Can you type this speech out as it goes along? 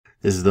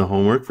This is the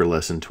homework for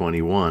lesson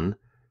 21.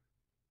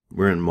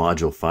 We're in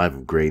module 5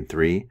 of grade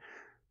 3.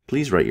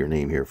 Please write your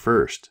name here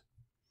first.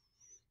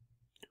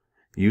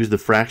 Use the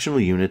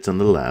fractional units on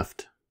the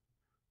left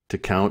to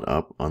count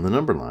up on the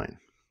number line.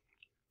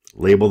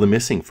 Label the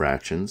missing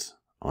fractions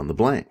on the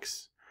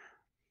blanks.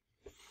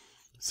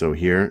 So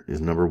here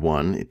is number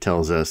 1. It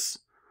tells us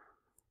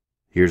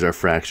here's our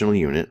fractional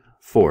unit,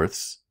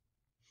 fourths,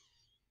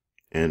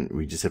 and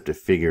we just have to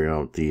figure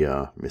out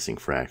the missing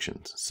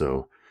fractions.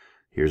 So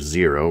here's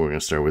 0. We're going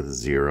to start with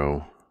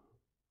 0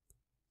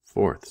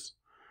 fourths.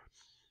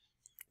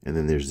 And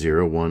then there's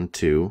 0, 1,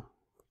 2,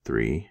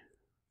 3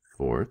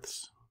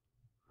 fourths.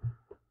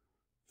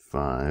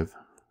 5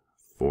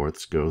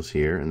 fourths goes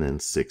here, and then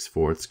 6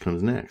 fourths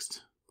comes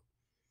next.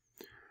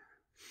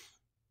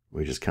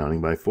 We're just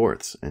counting by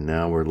fourths. And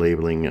now we're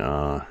labeling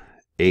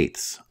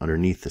eighths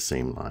underneath the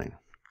same line.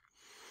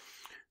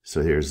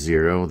 So here's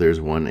 0, there's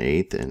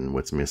 1/8, and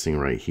what's missing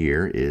right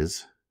here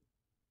is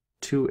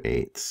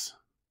 2/8.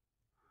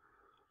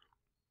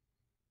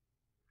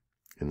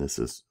 And this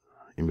is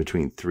in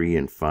between 3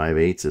 and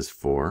 5/8 is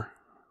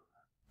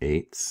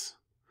 4/8.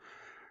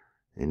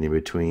 And in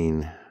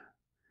between,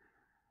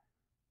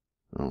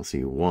 I'll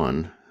see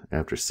 1,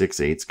 after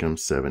 6/8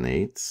 comes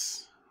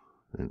 7/8,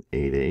 then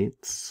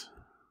 8/8.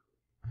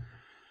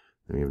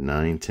 Then we have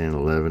 9, 10,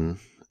 11,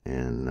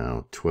 and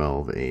now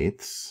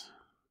 12/8.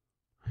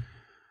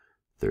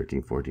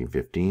 13, 14,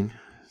 15,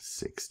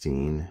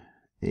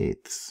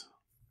 16/8.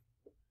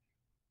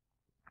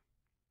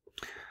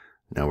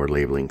 Now we're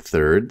labeling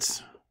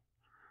thirds.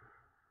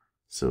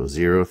 So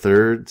 0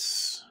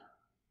 thirds.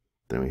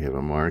 Then we have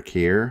a mark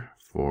here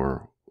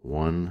for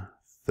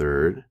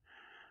 1/3.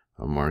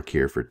 A mark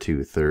here for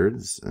 2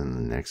 thirds. And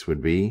the next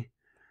would be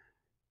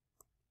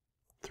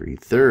 3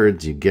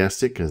 thirds. You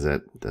guessed it, because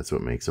that's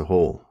what makes a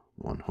whole.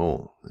 One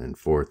whole. Then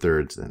 4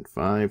 thirds, then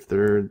 5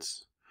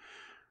 thirds.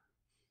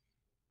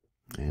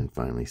 And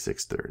finally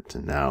 6 thirds.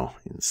 And now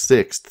in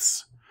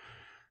sixths,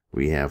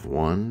 we have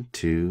 1,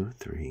 2,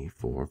 3,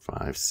 4,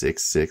 5,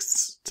 6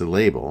 sixths to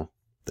label.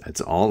 That's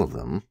all of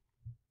them,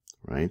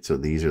 right? So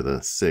these are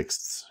the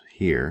sixths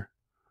here.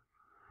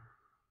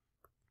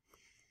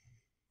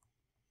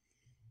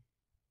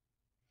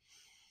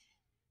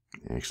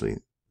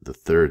 Actually, the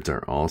thirds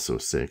are also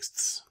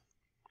sixths.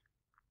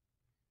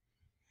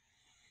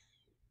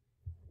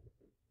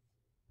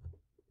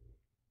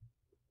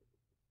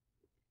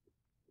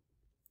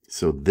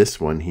 So this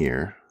one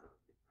here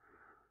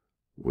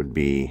would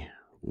be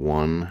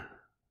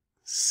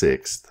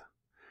 1/6.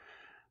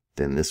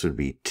 Then this would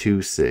be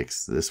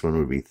 2/6. This one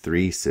would be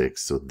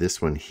 3/6. So this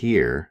one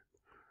here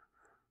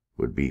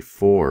would be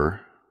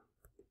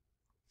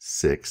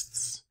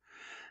 4/6.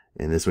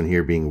 And this one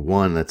here being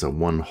 1, that's a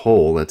 1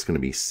 whole. That's going to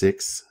be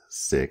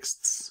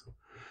 6/6.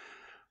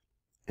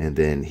 And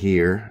then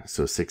here,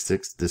 so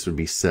 6/6, this would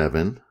be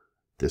 7.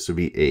 This would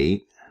be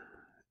 8.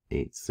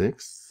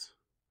 8/6.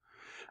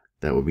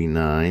 That would be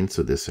 9,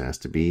 so this has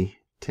to be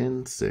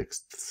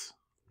 10/6.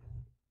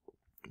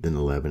 Then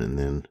 11, and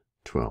then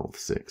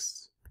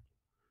 12/6.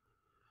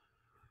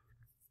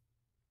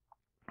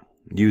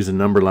 Use the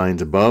number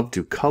lines above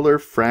to color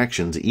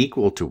fractions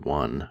equal to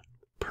 1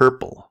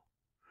 purple.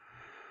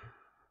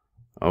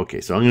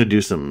 Okay, so I'm going to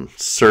do some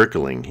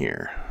circling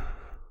here.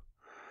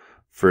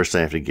 First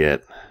I have to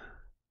get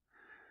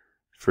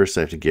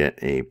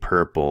a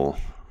purple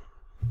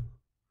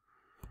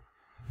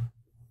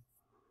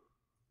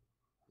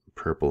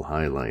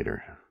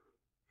highlighter.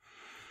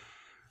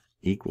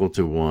 Equal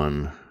to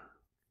 1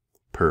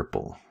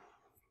 purple.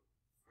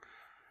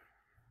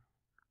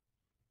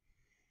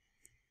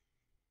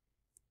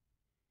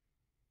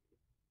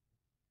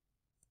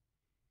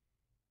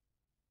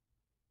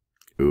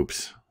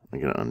 Oops, I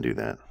gotta undo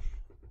that.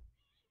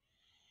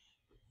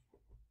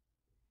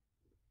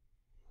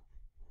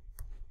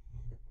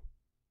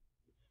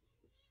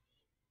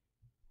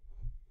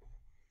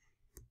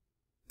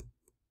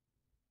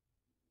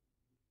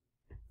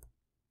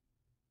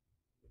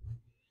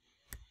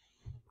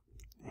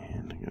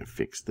 And I'm gonna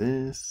fix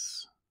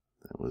this.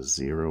 That was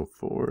 0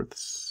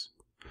 fourths.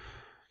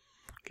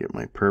 Get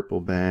my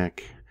purple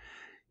back.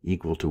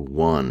 Equal to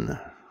 1.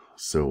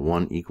 So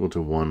 1 equal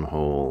to 1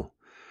 whole.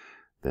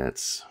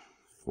 That's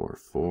 4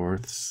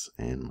 fourths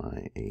and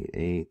my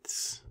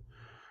 8/8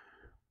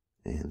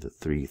 and the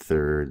 3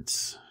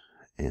 thirds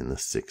and the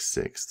 6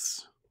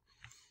 sixths.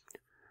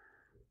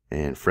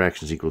 And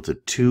fractions equal to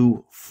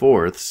 2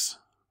 fourths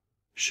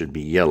should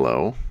be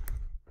yellow.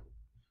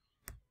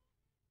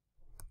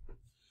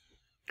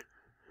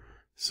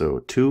 So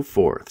 2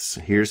 fourths.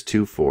 Here's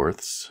 2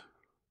 fourths.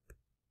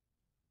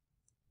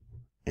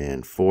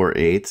 And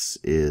 4/8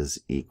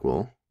 is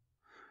equal.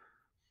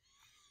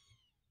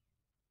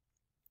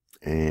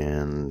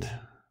 And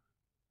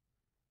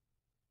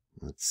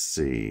let's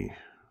see,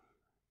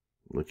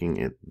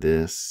 looking at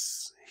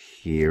this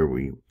here,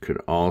 we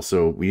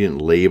didn't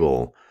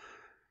label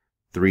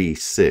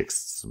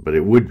 3/6, but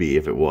it would be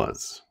if it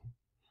was.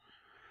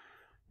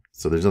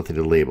 So there's nothing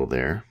to label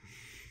there.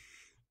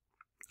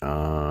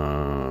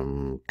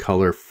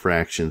 Color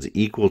fractions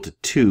equal to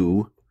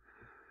 2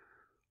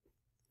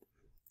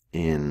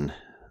 in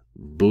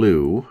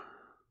blue.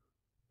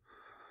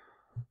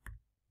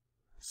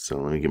 So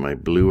let me get my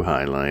blue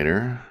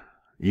highlighter.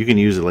 You can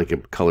use it like a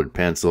colored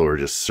pencil or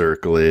just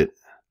circle it.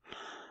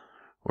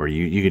 Or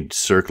you could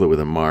circle it with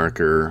a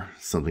marker,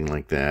 something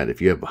like that.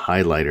 If you have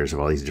highlighters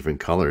of all these different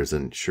colors,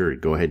 then sure,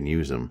 go ahead and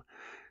use them.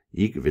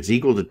 If it's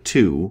equal to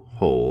 2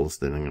 holes,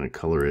 then I'm going to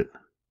color it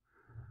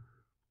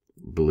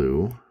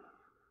blue.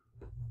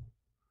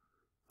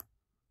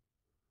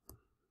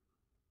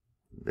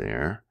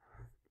 There.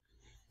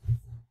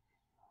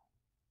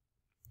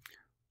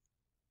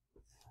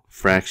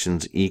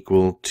 Fractions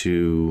equal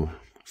to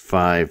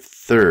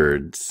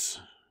 5/3.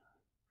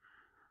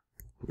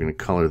 We're going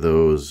to color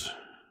those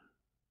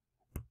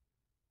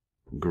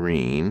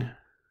green.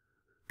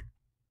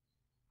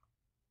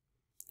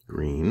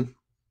 Green.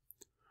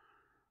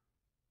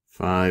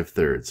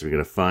 5/3. So we're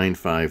going to find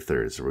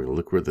 5/3. So we're going to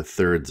look where the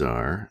thirds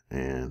are.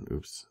 And,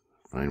 oops,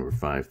 find where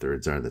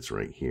 5/3 are. That's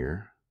right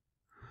here.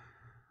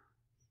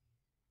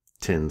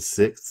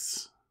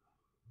 10/6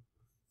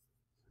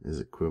 is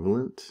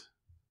equivalent.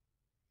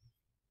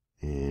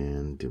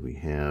 And do we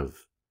have...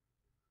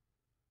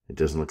 It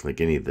doesn't look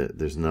like any of the...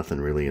 There's nothing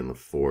really in the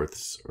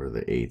 4ths or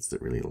the 8ths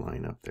that really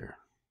line up there.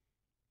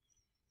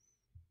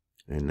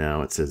 And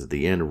now it says at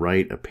the end,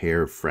 write a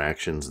pair of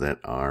fractions that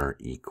are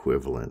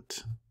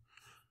equivalent.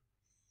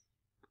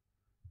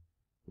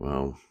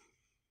 Well,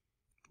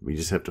 we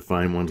just have to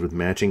find ones with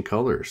matching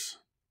colors.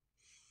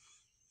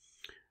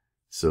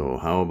 So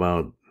how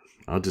about,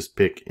 I'll just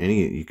pick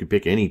any, you could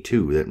pick any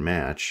 2 that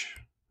match.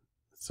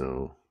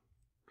 So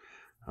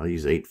I'll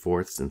use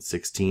 8/4 and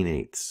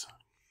 16/8.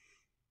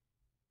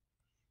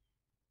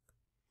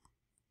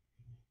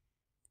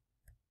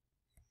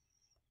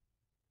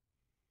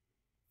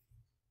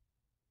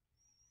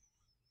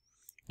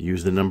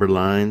 Use the number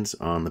lines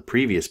on the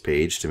previous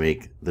page to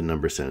make the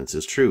number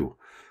sentences true.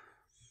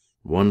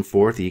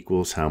 1/4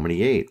 equals how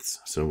many eighths?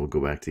 So we'll go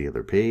back to the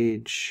other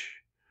page.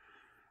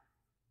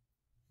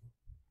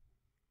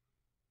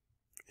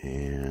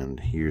 And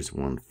here's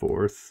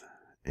 1/4.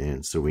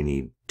 And so we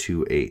need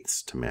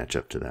 2/8 to match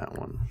up to that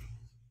one.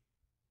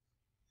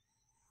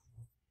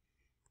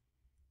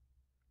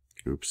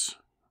 Oops,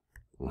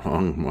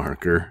 wrong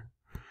marker.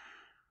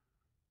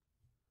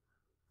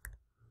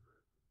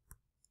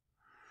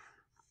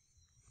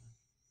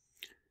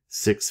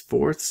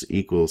 6/4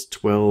 equals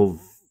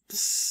 12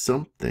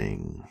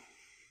 something.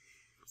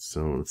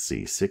 So let's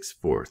see,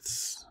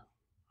 6/4.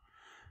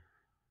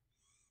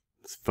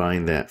 Let's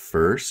find that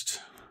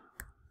first.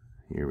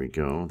 Here we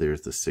go.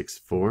 There's the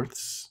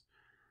 6/4.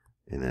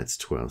 And that's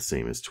 12,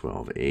 same as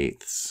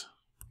 12/8.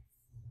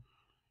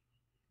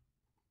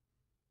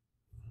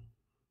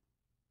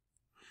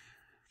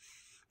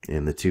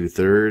 And the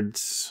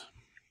 2/3.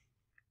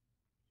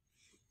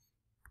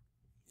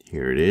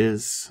 Here it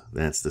is.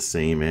 That's the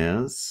same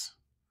as,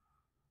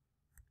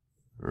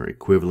 or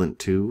equivalent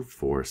to,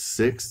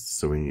 4/6.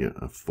 So we need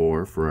a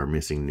 4 for our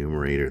missing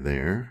numerator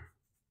there.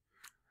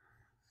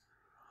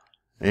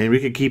 And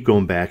we could keep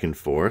going back and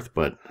forth,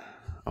 but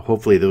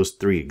hopefully those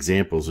 3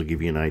 examples will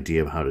give you an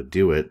idea of how to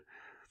do it.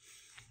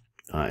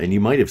 And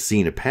you might have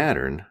seen a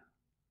pattern.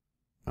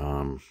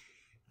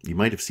 You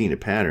might have seen a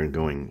pattern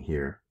going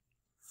here.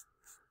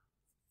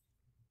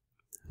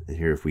 And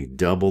here, if we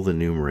double the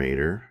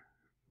numerator,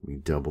 we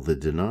double the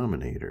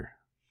denominator.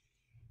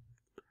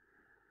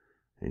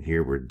 And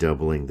here we're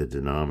doubling the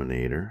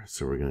denominator,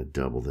 so we're going to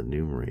double the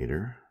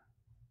numerator.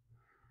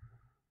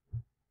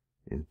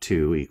 And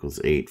 2 equals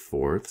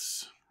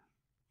 8/4.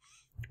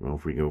 Well,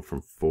 if we go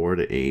from 4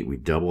 to 8, we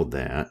doubled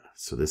that,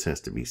 so this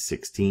has to be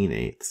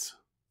 16/8.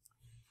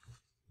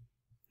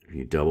 If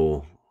you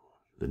double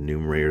the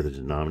numerator, the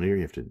denominator,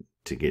 you have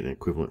to get an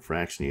equivalent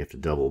fraction, you have to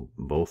double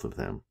both of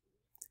them.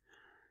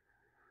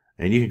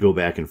 And you can go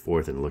back and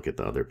forth and look at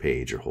the other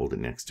page or hold it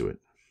next to it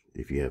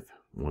if you have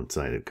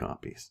one-sided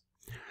copies.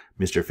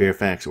 Mr.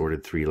 Fairfax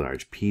ordered 3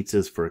 large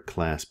pizzas for a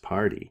class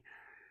party.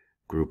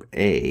 Group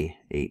A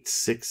ate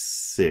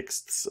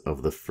 6/6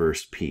 of the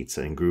first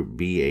pizza, and Group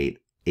B ate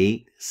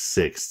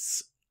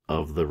 8/6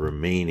 of the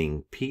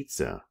remaining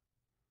pizza.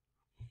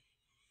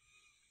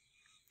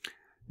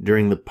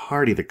 During the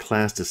party, the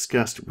class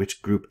discussed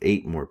which group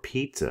ate more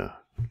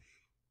pizza.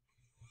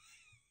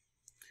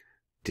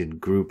 Did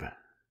Group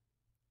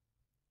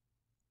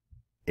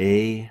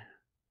A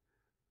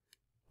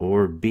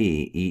or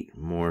B eat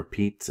more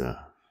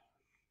pizza?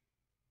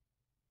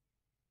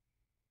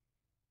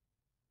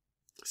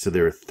 So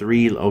there are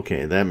 3,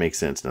 okay, that makes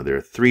sense now. There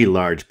are 3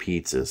 large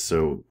pizzas,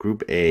 so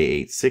Group A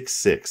ate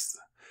 6/6.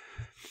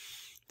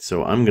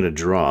 So I'm going to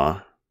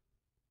draw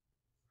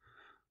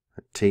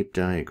a tape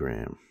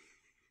diagram.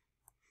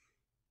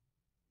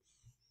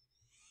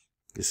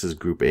 This is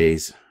Group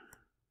A's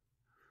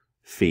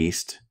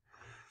feast,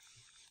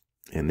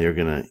 and they're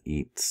going to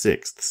eat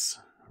 6ths,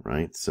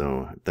 right?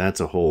 So if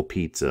that's a whole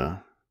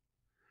pizza,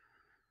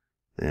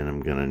 then I'm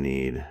going to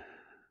need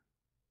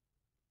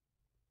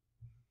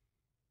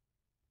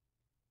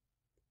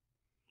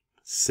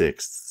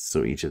 6ths,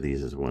 so each of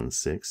these is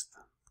 1/6.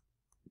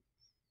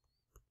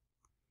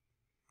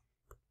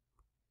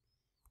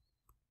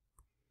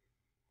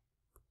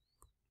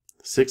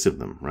 6 of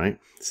them, right?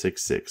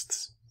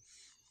 6/6.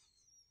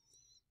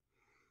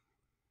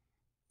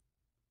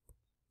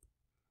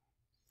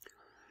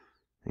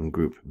 In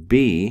group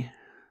B,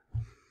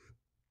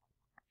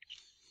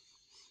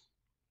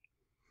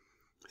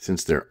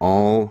 since they're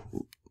all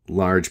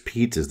large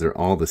pizzas, they're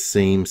all the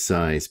same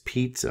size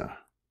pizza.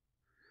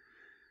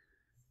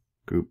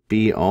 Group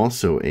B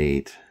also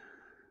ate.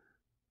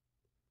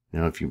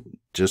 Now, if you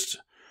just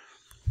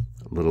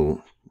a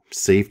little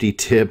safety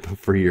tip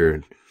for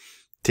your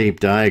tape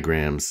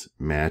diagrams,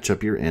 match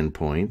up your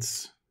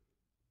endpoints,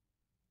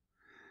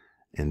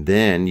 and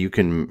then you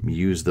can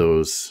use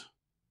those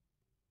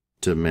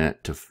to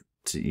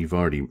you've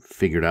already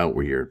figured out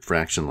where your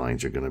fraction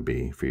lines are going to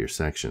be for your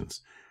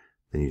sections.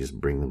 Then you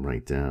just bring them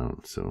right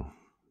down. So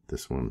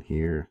this one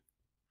here,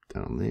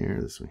 down there,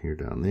 this one here,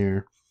 down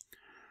there.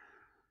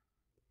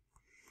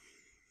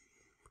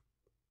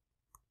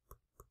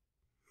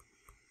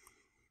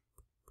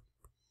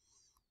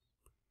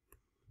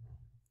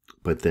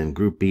 But then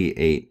group B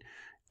ate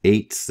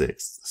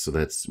 8/6. So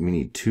that's, we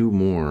need 2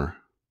 more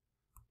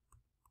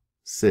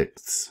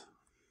 6ths.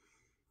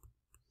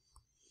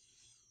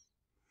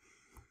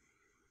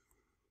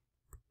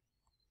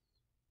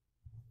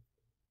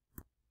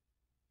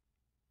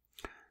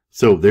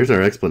 So there's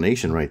our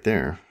explanation right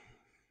there.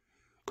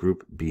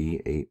 Group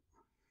B ate.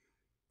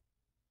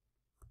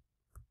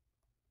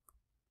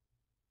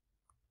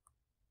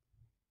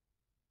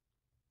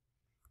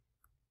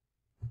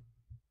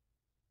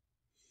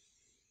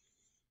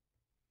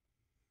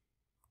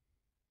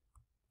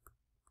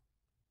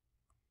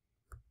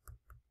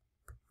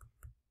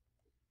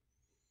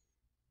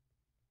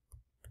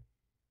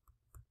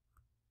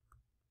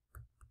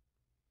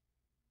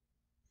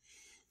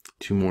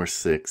 Two more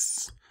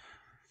 6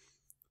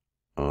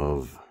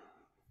 of,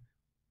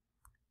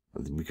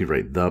 we could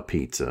write the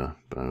pizza,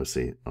 but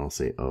I'll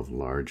say of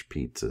large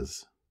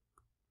pizzas.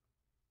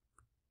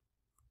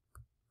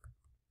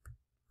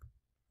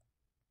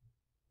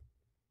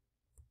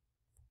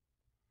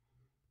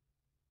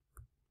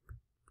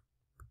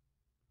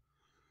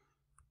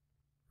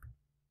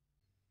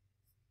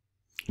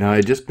 Now,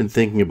 I've just been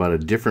thinking about a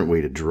different way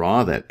to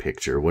draw that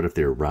picture. What if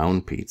they're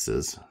round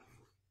pizzas?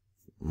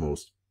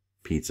 Most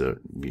pizza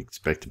we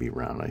expect to be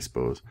round, I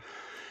suppose.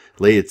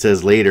 It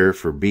says later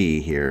for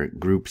B here,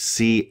 group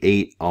C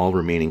ate all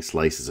remaining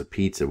slices of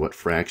pizza. What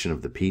fraction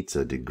of the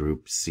pizza did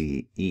group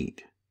C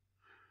eat?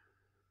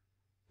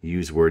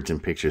 Use words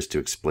and pictures to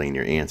explain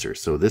your answer.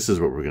 So this is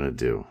what we're going to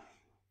do.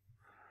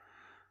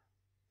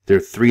 There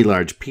are 3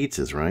 large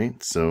pizzas,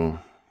 right? So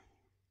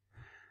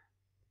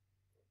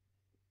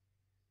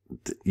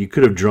you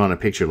could have drawn a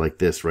picture like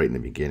this right in the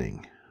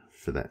beginning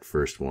for that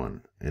first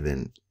one, and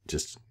then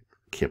just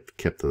kept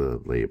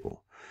the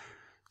label.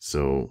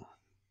 So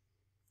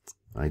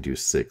I do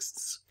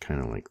 6ths kind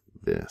of like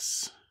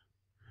this.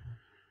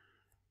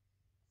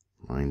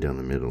 Line down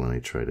the middle, and I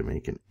try to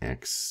make an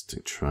X to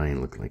try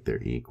and look like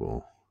they're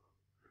equal.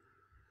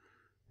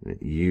 And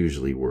it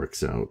usually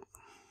works out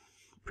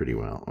pretty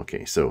well.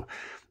 Okay, so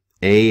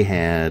A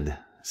had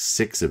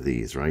 6 of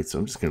these, right? So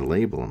I'm just going to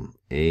label them.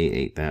 A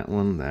ate that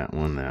one, that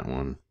one, that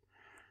one,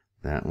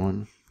 that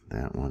one,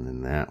 that one,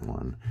 and that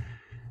one.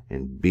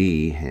 And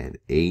B had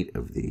 8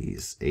 of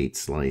these, 8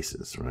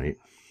 slices, right?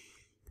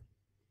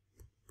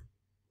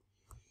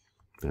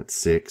 That's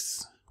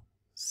 6,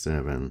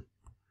 7,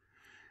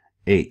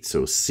 8.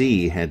 So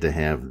C had to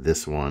have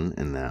this one,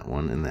 and that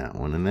one, and that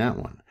one, and that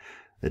one.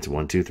 That's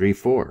 1, 2, 3,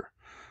 4.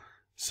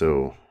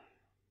 So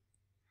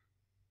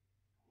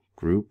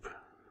group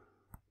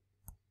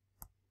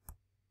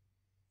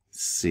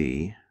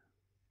C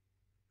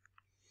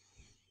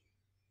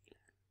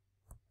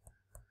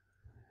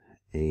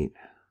ate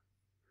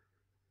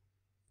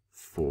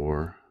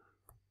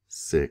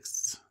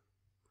 4/6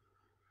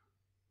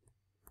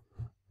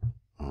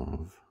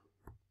 of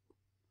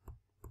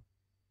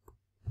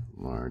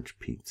large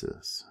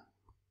pizzas.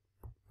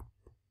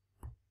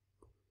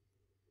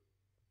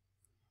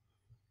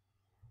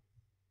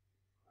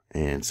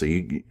 And so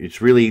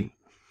it's really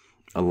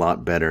a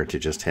lot better to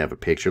just have a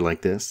picture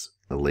like this,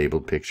 a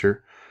labeled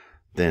picture,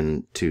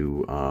 than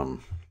to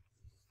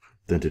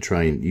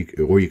try and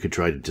or you could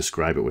try to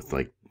describe it with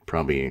like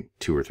probably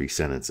 2 or 3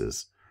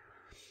 sentences,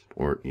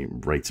 or you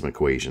write some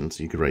equations.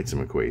 You could write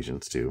some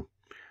equations too.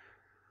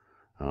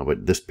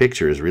 But this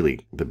picture is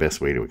really the best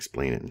way to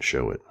explain it and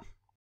show it.